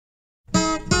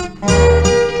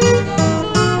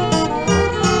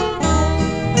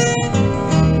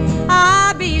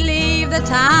I believe the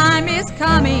time is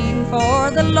coming for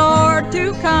the Lord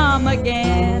to come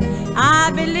again.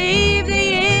 I believe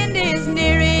the end is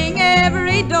nearing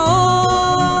every door.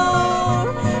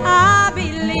 I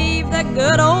believe the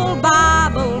good old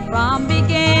Bible from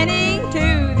beginning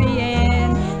to the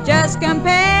end. Just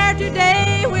compare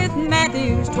today with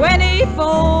Matthew's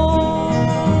 24.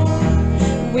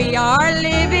 We are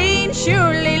living,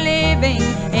 surely living,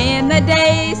 in the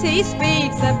days he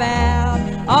speaks about.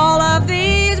 All of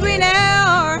these we now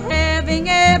are having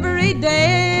every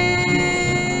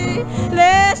day.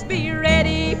 Let's be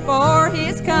ready for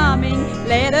his coming.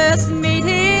 Let us meet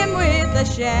him with a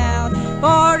shout.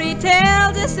 For he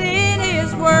tells us in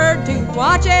his word to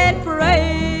watch and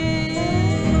pray.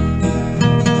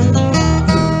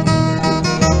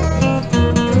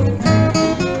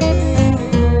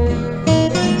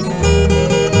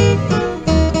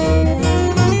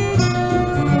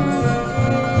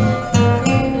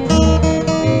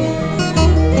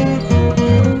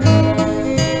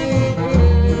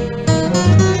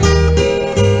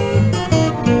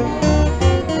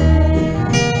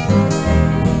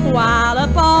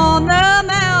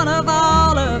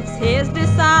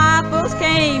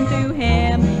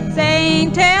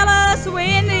 Tell us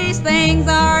when these things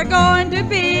are going to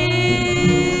be.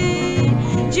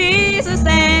 Jesus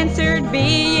answered, be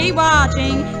ye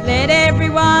watching, let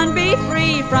everyone be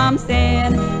free from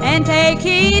sin, and take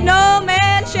heed no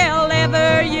man shall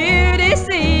ever you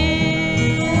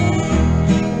deceive.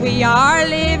 We are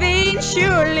living,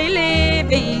 surely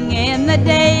living, in the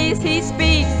days he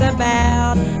speaks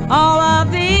about. All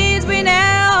of these we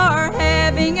now are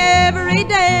having every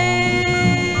day.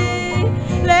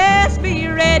 Let's be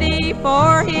ready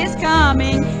for his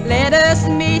coming. Let us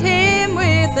meet him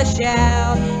with a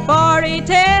shout. For he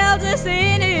tells us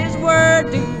in his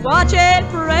word to watch and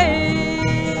pray.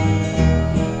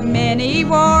 Many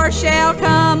wars shall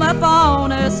come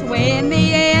upon us when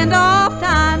the end of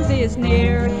times is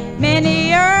near.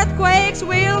 Many earthquakes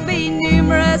will be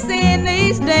numerous in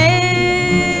these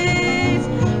days.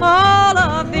 All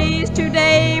of these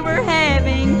today we're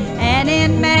having, and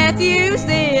in Matthew's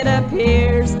it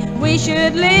appears we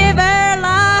should live our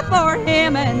life for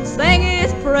him and sing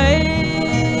his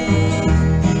praise.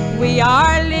 We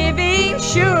are living,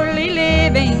 surely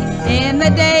living, in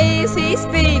the days he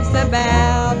speaks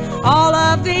about. All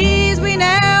of these we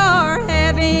now are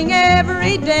having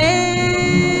every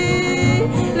day.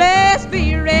 Let's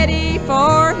be ready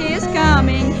for his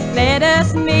coming. Let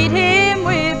us meet him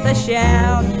with a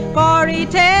shout. For he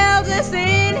tells us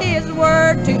in his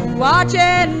word to watch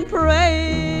and pray.